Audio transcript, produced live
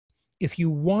if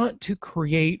you want to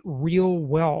create real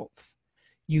wealth,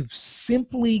 you've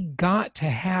simply got to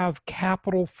have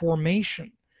capital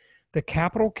formation. The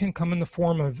capital can come in the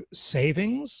form of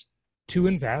savings to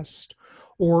invest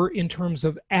or in terms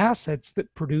of assets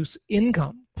that produce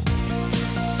income.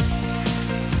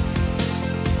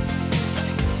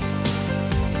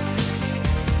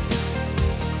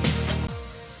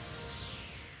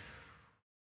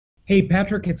 Hey,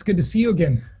 Patrick, it's good to see you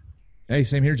again. Hey,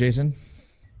 same here, Jason.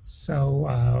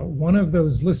 So, one of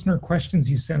those listener questions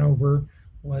you sent over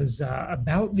was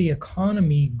about the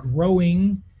economy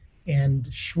growing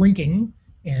and shrinking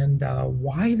and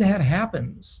why that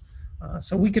happens.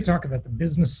 So, we could talk about the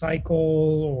business cycle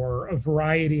or a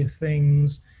variety of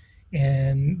things.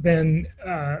 And then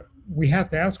we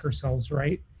have to ask ourselves,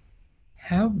 right?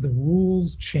 Have the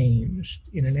rules changed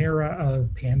in an era of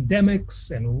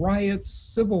pandemics and riots,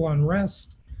 civil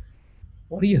unrest?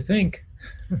 What do you think?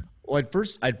 Well,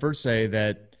 I'd first say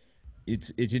that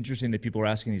it's interesting that people are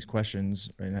asking these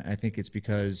questions, and I think it's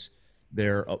because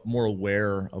they're more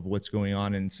aware of what's going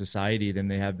on in society than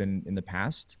they have been in the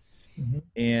past. Mhm.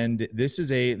 And this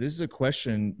is a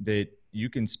question that you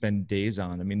can spend days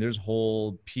on. I mean, there's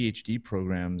whole PhD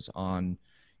programs on,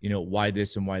 why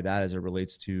this and why that as it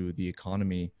relates to the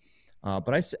economy.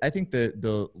 But I think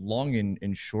the long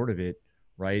and short of it,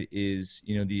 right, is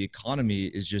the economy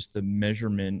is just the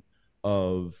measurement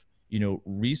of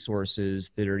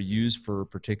resources that are used for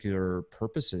particular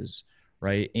purposes,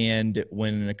 right? And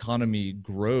when an economy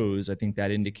grows, I think that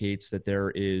indicates that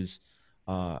there is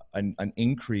an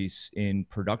increase in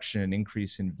production, an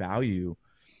increase in value.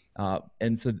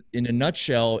 And so, in a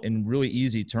nutshell, in really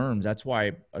easy terms, that's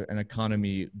why an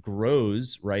economy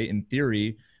grows, right? In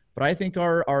theory, but I think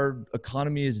our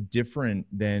economy is different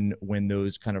than when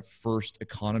those kind of first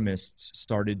economists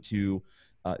started to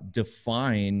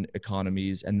define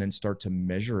economies and then start to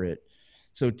measure it.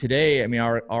 So today, I mean,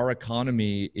 our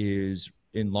economy is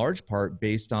in large part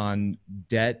based on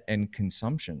debt and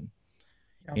consumption.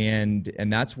 Yeah.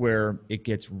 And that's where it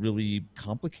gets really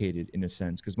complicated in a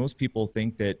sense, because most people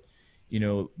think that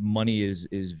money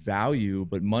is value,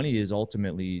 but money is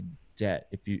ultimately debt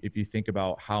if you think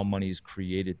about how money is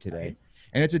created today. Right.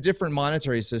 And it's a different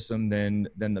monetary system than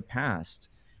the past.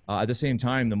 At the same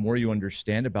time, the more you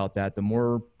understand about that, the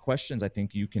more questions I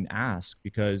think you can ask,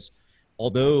 because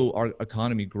although our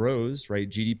economy grows, right,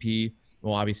 GDP,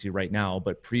 well, obviously right now,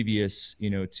 but previous,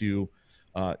 to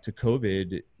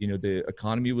COVID, the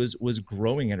economy was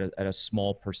growing at a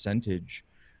small percentage.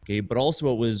 Okay, but also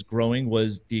what was growing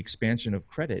was the expansion of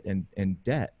credit and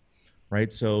debt,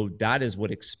 right? So that is what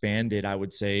expanded, I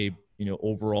would say,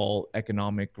 overall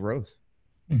economic growth.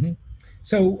 Mhm.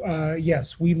 So,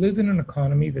 yes, we live in an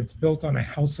economy that's built on a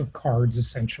house of cards,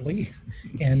 essentially,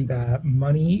 and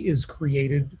money is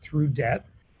created through debt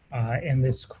and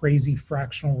this crazy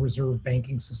fractional reserve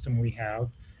banking system we have.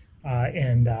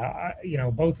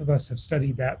 Both of us have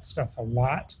studied that stuff a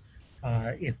lot.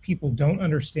 If people don't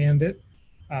understand it,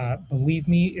 believe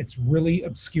me, it's really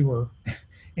obscure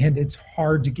and it's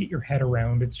hard to get your head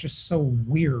around. It's just so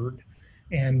weird.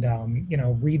 And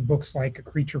read books like A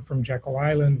Creature from Jekyll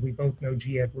Island. We both know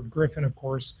G. Edward Griffin, of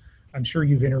course. I'm sure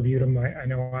you've interviewed him. I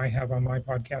know I have on my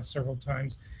podcast several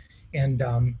times. And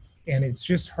it's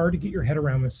just hard to get your head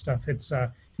around this stuff. It's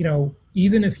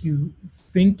even if you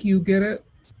think you get it,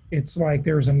 it's like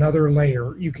there's another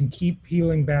layer. You can keep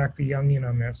peeling back the onion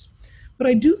on this. But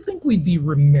I do think we'd be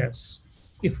remiss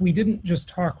if we didn't just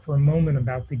talk for a moment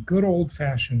about the good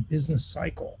old-fashioned business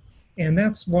cycle. And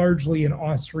that's largely an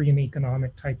Austrian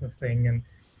economic type of thing. And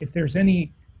if there's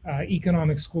any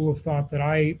economic school of thought that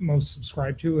I most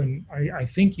subscribe to, and I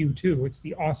think you too, it's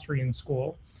the Austrian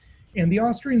school. And the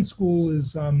Austrian school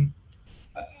is,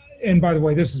 and by the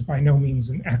way, this is by no means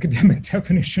an academic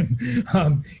definition.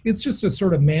 It's just a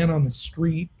sort of man on the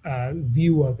street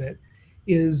view of it,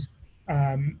 is,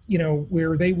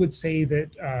 where they would say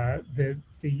that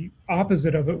the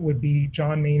opposite of it would be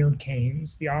John Maynard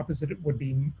Keynes. The opposite would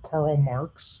be Karl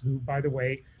Marx, who, by the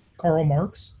way, Karl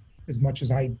Marx, as much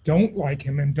as I don't like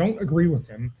him and don't agree with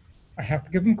him, I have to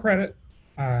give him credit.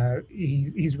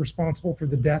 He's responsible for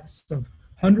the deaths of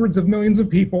hundreds of millions of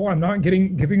people. I'm not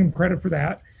giving him credit for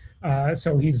that.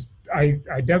 So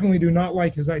I definitely do not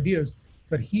like his ideas,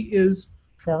 but he is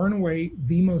far and away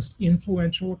the most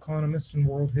influential economist in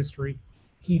world history.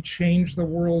 He changed the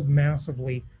world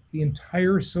massively. The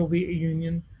entire Soviet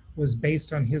Union was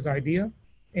based on his idea,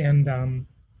 and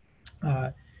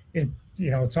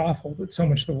it's awful that so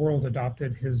much of the world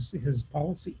adopted his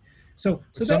policy. So But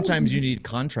that would sometimes be you need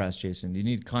contrast, Jason. You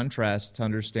need contrast to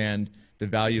understand the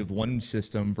value of one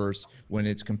system versus when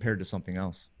it's compared to something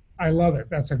else. I love it.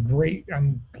 That's a great,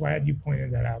 I'm glad you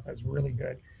pointed that out. That's really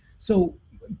good. So,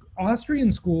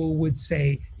 Austrian school would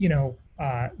say,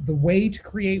 the way to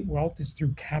create wealth is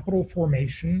through capital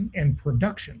formation and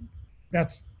production.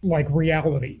 That's like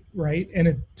reality, right? And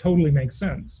it totally makes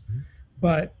sense.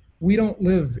 But we don't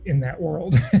live in that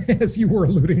world, as you were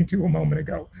alluding to a moment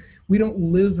ago. We don't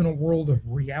live in a world of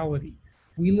reality.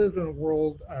 We live in a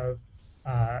world of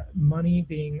money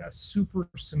being a super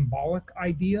symbolic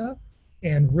idea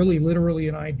and really literally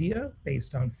an idea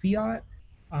based on fiat.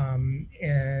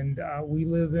 And we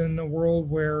live in a world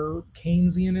where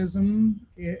Keynesianism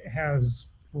has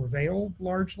prevailed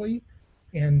largely,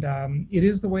 and it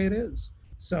is the way it is.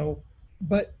 So,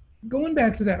 but going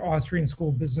back to that Austrian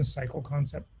school business cycle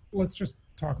concept, let's just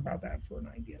talk about that for an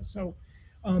idea. So,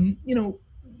 you know,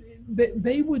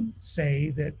 they would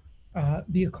say that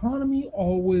the economy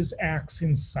always acts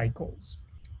in cycles.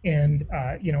 And,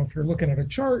 if you're looking at a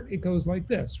chart, it goes like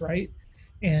this, right?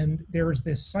 And there's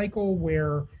this cycle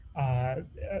where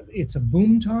it's a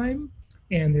boom time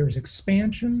and there's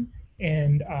expansion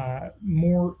and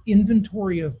more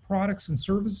inventory of products and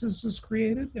services is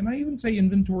created. And I even say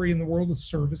inventory in the world of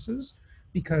services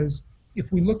because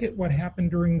if we look at what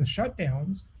happened during the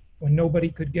shutdowns, when nobody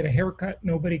could get a haircut,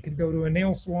 nobody could go to a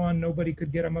nail salon, nobody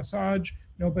could get a massage,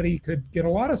 nobody could get a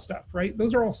lot of stuff, right?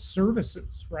 Those are all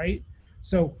services, right?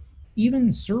 So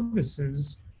even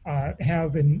services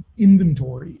have an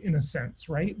inventory in a sense,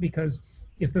 right? Because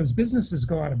if those businesses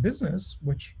go out of business,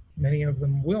 which many of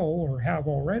them will or have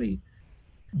already,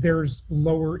 there's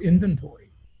lower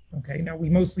inventory. Okay, now we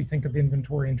mostly think of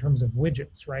inventory in terms of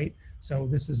widgets, right? So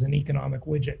this is an economic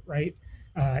widget, right?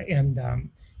 And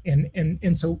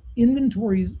so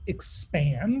inventories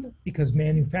expand because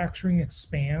manufacturing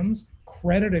expands,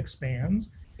 credit expands,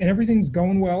 and everything's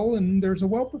going well, and there's a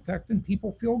wealth effect, and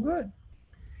people feel good.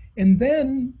 And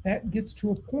then that gets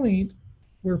to a point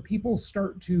where people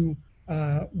start to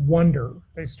wonder.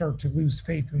 They start to lose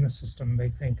faith in the system. They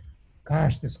think,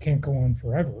 gosh, this can't go on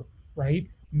forever, right?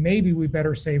 Maybe we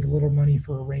better save a little money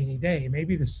for a rainy day.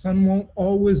 Maybe the sun won't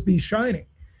always be shining,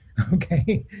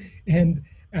 okay? And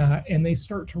they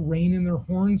start to rein in their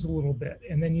horns a little bit.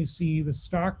 And then you see the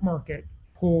stock market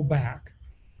pull back,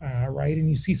 right? And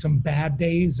you see some bad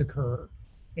days occur.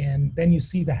 And then you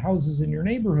see the houses in your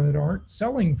neighborhood aren't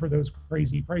selling for those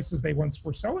crazy prices they once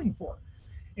were selling for.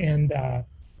 And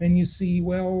then you see,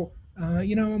 well,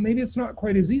 maybe it's not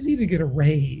quite as easy to get a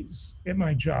raise at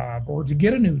my job or to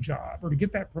get a new job or to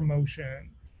get that promotion.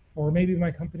 Or maybe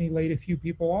my company laid a few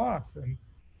people off and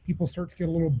people start to get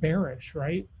a little bearish,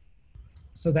 right?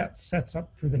 So that sets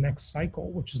up for the next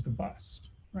cycle, which is the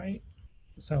bust, right?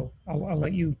 So I'll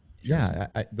let you share some.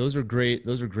 Yeah, those are great.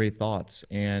 Those are great thoughts.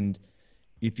 And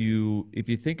if you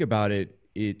think about it,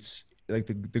 it's like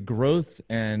the growth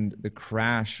and the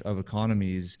crash of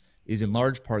economies is in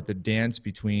large part the dance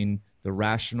between the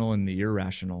rational and the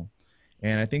irrational.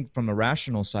 And I think from a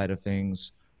rational side of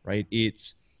things, right,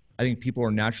 I think people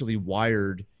are naturally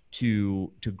wired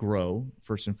to grow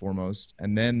first and foremost,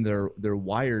 and then they're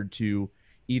wired to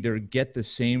either get the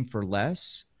same for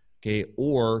less, okay,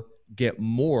 or get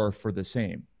more for the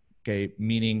same, okay,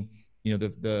 meaning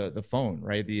the phone,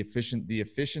 right, the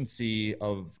efficiency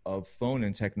of phone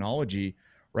and technology,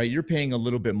 right, you're paying a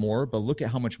little bit more, but look at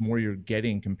how much more you're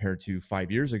getting compared to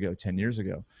 5 years ago, 10 years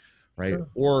ago, right? Sure.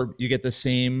 Or you get the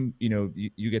same,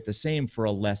 you get the same for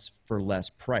less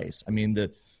price. I mean,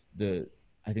 the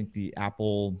I think the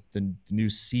Apple, the new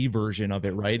C version of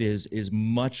it, right, is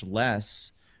much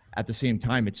less. At the same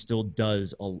time, it still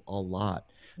does a lot.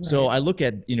 So Right. I look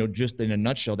at, just in a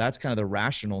nutshell, that's kind of the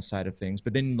rational side of things.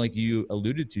 But then, like you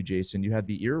alluded to, Jason, you have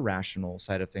the irrational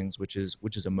side of things, which is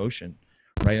emotion,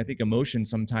 right? I think emotion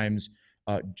sometimes,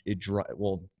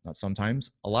 well, not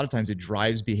sometimes, a lot of times it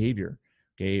drives behavior,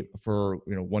 okay, for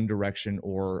one direction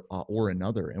or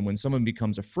another. And when someone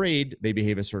becomes afraid, they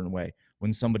behave a certain way.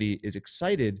 When somebody is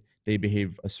excited, they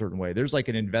behave a certain way. There's like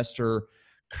an investor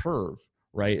curve,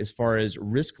 right, as far as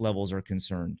risk levels are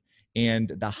concerned. And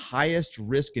the highest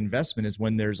risk investment is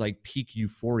when there's like peak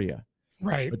euphoria.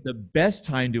 Right. But the best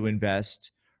time to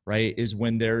invest, right, is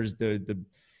when there's the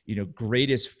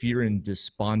greatest fear and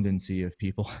despondency of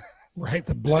people. Right.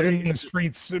 The blood in the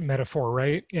streets metaphor,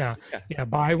 right? Yeah. Yeah. Yeah.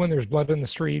 Buy when there's blood in the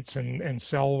streets and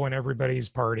sell when everybody's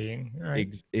partying.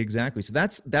 Right. Exactly. So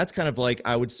that's kind of like,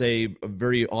 I would say, a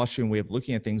very Austrian way of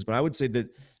looking at things. But I would say that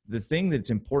the thing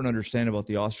that's important to understand about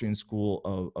the Austrian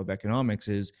School of Economics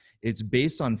is it's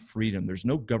based on freedom. There's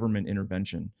no government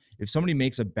intervention. If somebody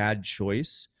makes a bad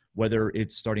choice, whether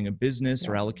it's starting a business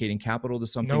or Yeah. allocating capital to No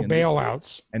something,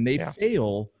 bailouts. and they Yeah.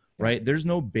 fail, Yeah. right? There's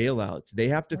no bailouts. They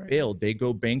have to Right. fail. They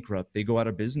go bankrupt. They go out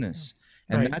of Yeah. business.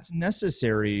 And Right. that's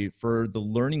necessary for the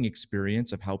learning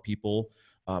experience of how people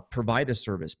provide a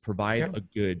service, provide Yeah. a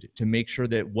good, to make sure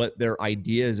that what their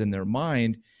idea is in their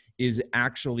mind is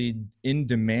actually in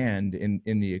demand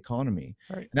in the economy.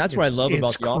 Right. And that's what I love It's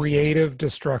about the Austrian School. creative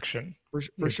destruction. For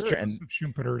It's sure. And Joseph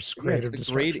Schumpeter's yeah, it's creative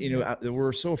the great, destruction. Yeah.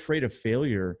 we're so afraid of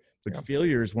failure, but Yeah.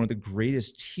 failure is one of the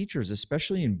greatest teachers,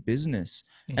 especially in business.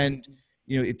 Mhm. And,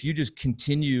 if you just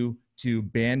continue to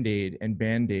band-aid and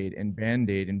band-aid and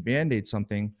band-aid and band-aid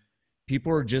something,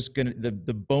 people are just going to,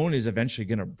 the bone is eventually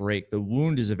going to break. The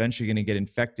wound is eventually going to get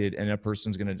infected and a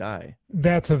person's going to die.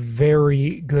 That's a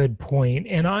very good point.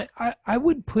 And I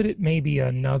would put it maybe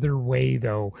another way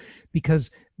though,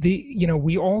 because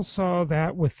we all saw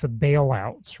that with the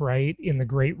bailouts, right, in the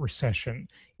Great Recession.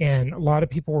 And a lot of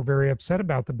people were very upset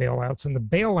about the bailouts. And the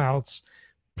bailouts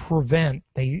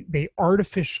they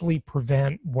artificially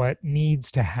prevent what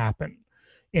needs to happen.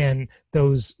 And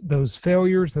those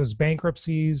failures, those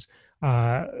bankruptcies,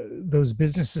 those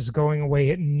businesses going away,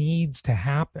 it needs to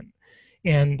happen.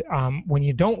 And when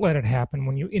you don't let it happen,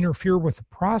 when you interfere with the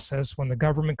process, when the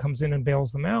government comes in and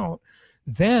bails them out,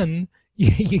 then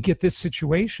you get this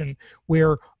situation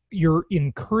where you're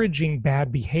encouraging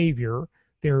bad behavior.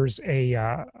 There's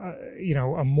a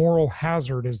moral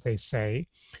hazard, as they say,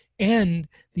 and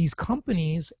these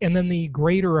companies, and then the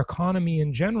greater economy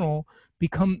in general,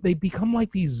 become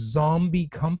like these zombie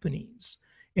companies,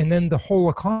 and then the whole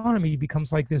economy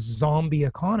becomes like this zombie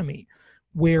economy,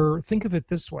 where, think of it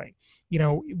this way,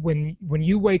 when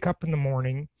you wake up in the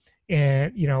morning,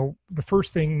 and the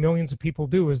first thing millions of people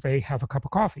do is they have a cup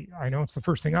of coffee. I know it's the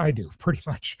first thing I do, pretty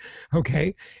much.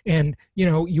 Okay. And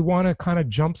you want to kind of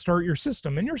jumpstart your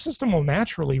system, and your system will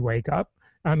naturally wake up.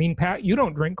 I mean, Pat, you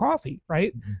don't drink coffee,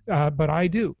 right? But I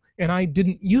do, and I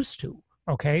didn't used to.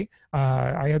 Okay.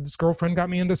 I had this girlfriend got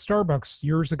me into Starbucks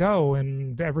years ago,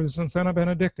 and ever since then I've been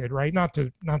addicted, right? Not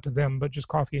to them, but just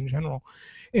coffee in general.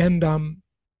 And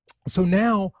so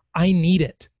now I need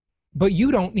it, but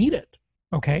you don't need it.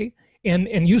 Okay.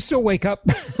 And you still wake up,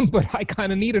 but I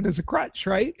kind of need it as a crutch,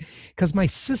 right? Because my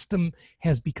system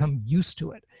has become used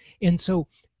to it. And so,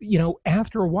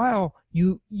 after a while,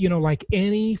 like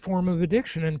any form of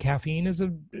addiction, and caffeine is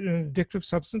an addictive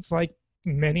substance, like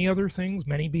many other things,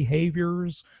 many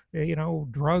behaviors,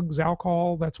 drugs,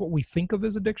 alcohol, that's what we think of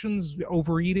as addictions,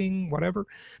 overeating, whatever.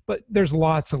 But there's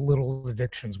lots of little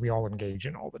addictions we all engage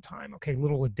in all the time. Okay.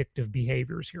 Little addictive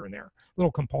behaviors here and there,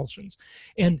 little compulsions.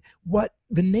 And what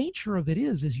the nature of it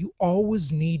is you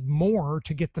always need more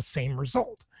to get the same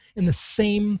result. And the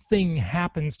same thing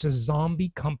happens to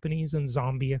zombie companies and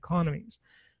zombie economies.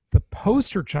 The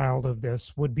poster child of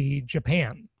this would be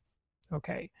Japan.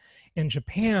 Okay. And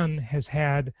Japan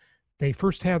they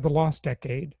first had the lost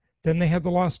decade, then they had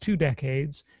the lost 2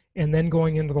 decades, and then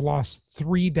going into the lost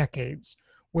 3 decades,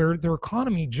 where their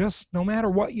economy, just no matter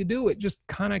what you do, it just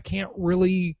kind of can't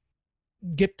really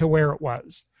get to where it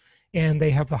was. And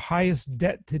they have the highest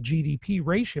debt to GDP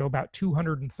ratio, about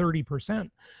 230%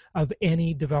 of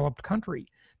any developed country,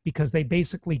 because they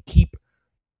basically keep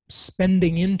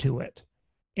spending into it.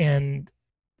 And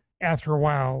after a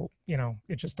while,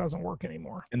 it just doesn't work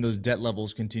anymore. And those debt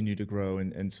levels continue to grow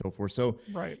and so forth. So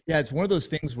Right. yeah, it's one of those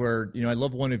things where, I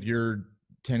love one of your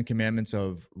 10 commandments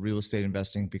of real estate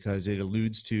investing, because it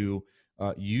alludes to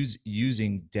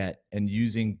using debt,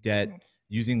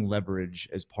 using leverage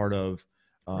as part of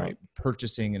Right.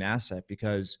 purchasing an asset,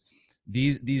 because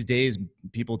these days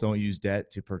people don't use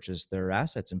debt to purchase their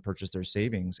assets and purchase their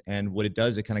savings. And what it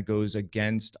does, it kind of goes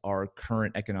against our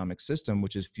current economic system,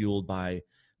 which is fueled by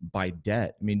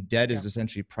debt. I mean, debt is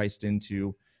essentially priced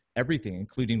into everything,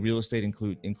 including real estate,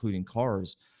 including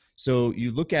cars. So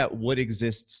you look at what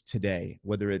exists today,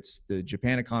 whether it's the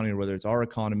Japan economy or whether it's our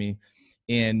economy,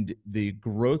 and the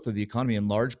growth of the economy in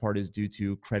large part is due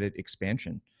to credit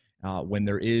expansion when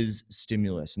there is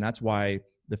stimulus. And that's why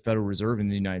the Federal Reserve in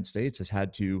the United States has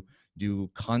had to do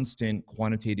constant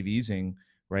quantitative easing,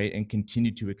 right, and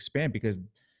continue to expand, because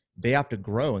they have to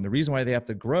grow. And the reason why they have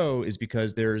to grow is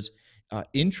because there's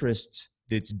interest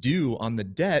that's due on the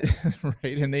debt,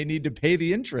 right? And they need to pay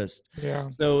the interest. Yeah.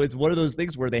 So it's one of those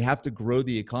things where they have to grow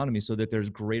the economy so that there's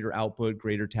greater output,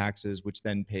 greater taxes, which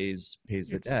then pays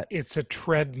the debt. It's a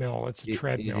treadmill. It's a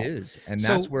treadmill. It is. And So,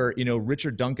 that's where,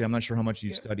 Richard Duncan, I'm not sure how much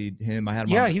you've studied him. I had him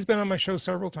on. yeah, he's been on my show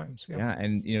several times. Yeah. Yeah.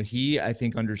 And, he, I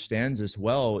think, understands this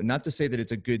well. Not to say that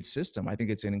it's a good system. I think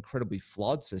it's an incredibly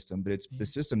flawed system, but it's the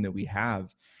system that we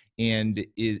have. And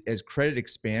as credit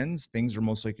expands, things are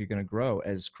most likely going to grow.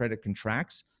 As credit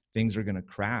contracts, things are going to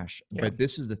crash. Yeah. But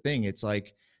this is the thing. It's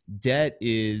like debt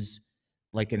is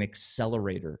like an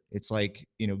accelerator. It's like,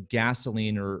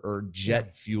 gasoline or Yeah.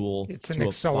 jet fuel It's an to a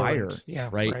accelerant. fire, Yeah.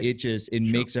 right? Right. It Sure.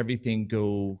 makes everything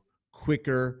go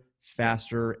quicker, Yeah.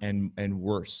 faster, and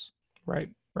worse. Right.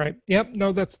 Right. Yep.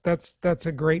 No, that's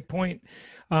a great point.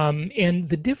 And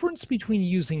the difference between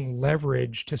using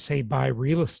leverage to say buy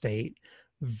real estate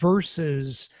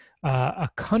versus a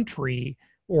country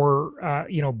or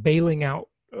bailing out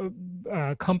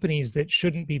companies that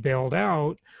shouldn't be bailed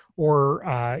out, or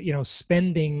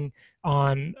spending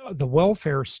on the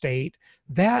welfare state,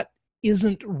 that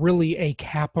isn't really a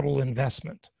capital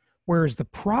investment. Whereas the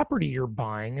property you're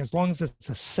buying, as long as it's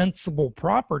a sensible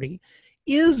property,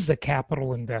 is a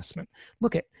capital investment.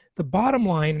 Look at the bottom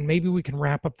line, and maybe we can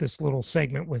wrap up this little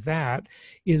segment with that,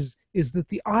 is that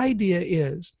the idea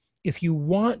is, if you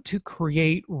want to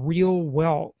create real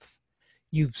wealth,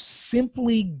 you've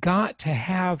simply got to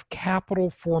have capital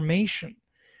formation.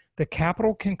 The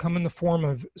capital can come in the form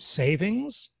of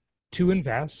savings to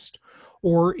invest,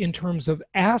 or in terms of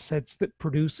assets that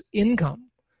produce income.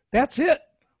 That's it.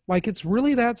 Like, it's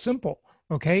really that simple.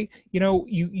 Okay.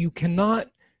 You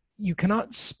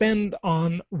cannot spend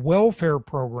on welfare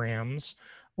programs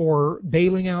or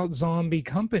bailing out zombie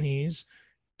companies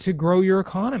to grow your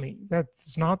economy.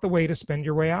 That's not the way to spend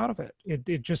your way out of it.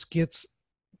 It just gets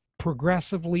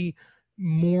progressively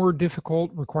more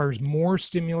difficult, requires more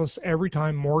stimulus every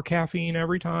time, more caffeine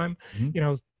every time. Mhm. You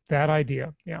know, that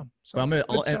idea. Yeah. But So good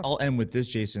stuff. I'll end with this,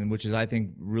 Jason, which is, I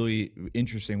think, really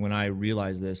interesting when I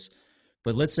realized this.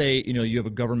 But let's say, you have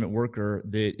a government worker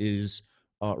that is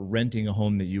renting a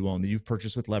home that you own, that you've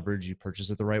purchased with leverage, you purchased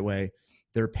it the right way.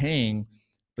 They're paying,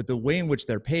 but the way in which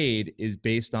they're paid is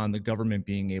based on the government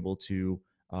being able to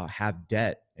have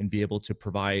debt and be able to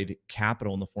provide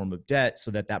capital in the form of debt so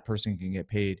that that person can get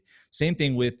paid. Same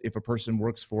thing with if a person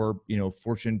works for,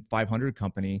 Fortune 500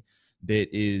 company that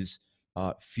is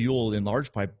fueled in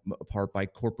large part by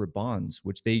corporate bonds,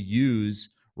 which they use,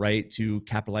 right, to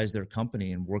capitalize their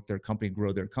company and work their company,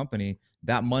 grow their company.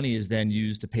 That money is then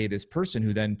used to pay this person,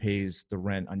 who then pays the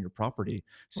rent on your property.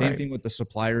 Same Right. thing with the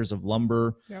suppliers of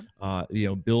lumber,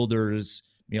 Yep. builders.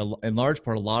 In large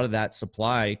part, a lot of that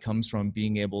supply comes from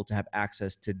being able to have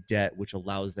access to debt, which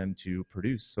allows them to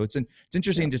produce. So it's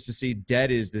interesting Yep. just to see debt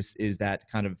is that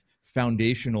kind of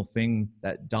foundational thing,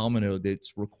 that domino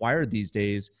that's required these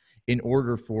days in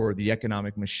order for the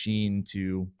economic machine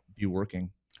to be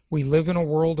working. We live in a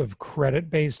world of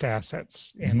credit-based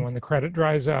assets, and Mm-hmm. when the credit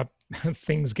dries up,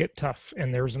 things get tough.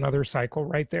 And there's another cycle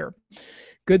right there.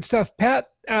 Good stuff, Pat.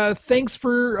 Thanks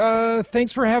for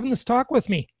having this talk with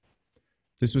me.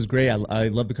 This was great. I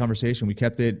love the conversation. We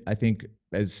kept it, I think,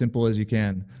 as simple as you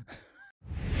can.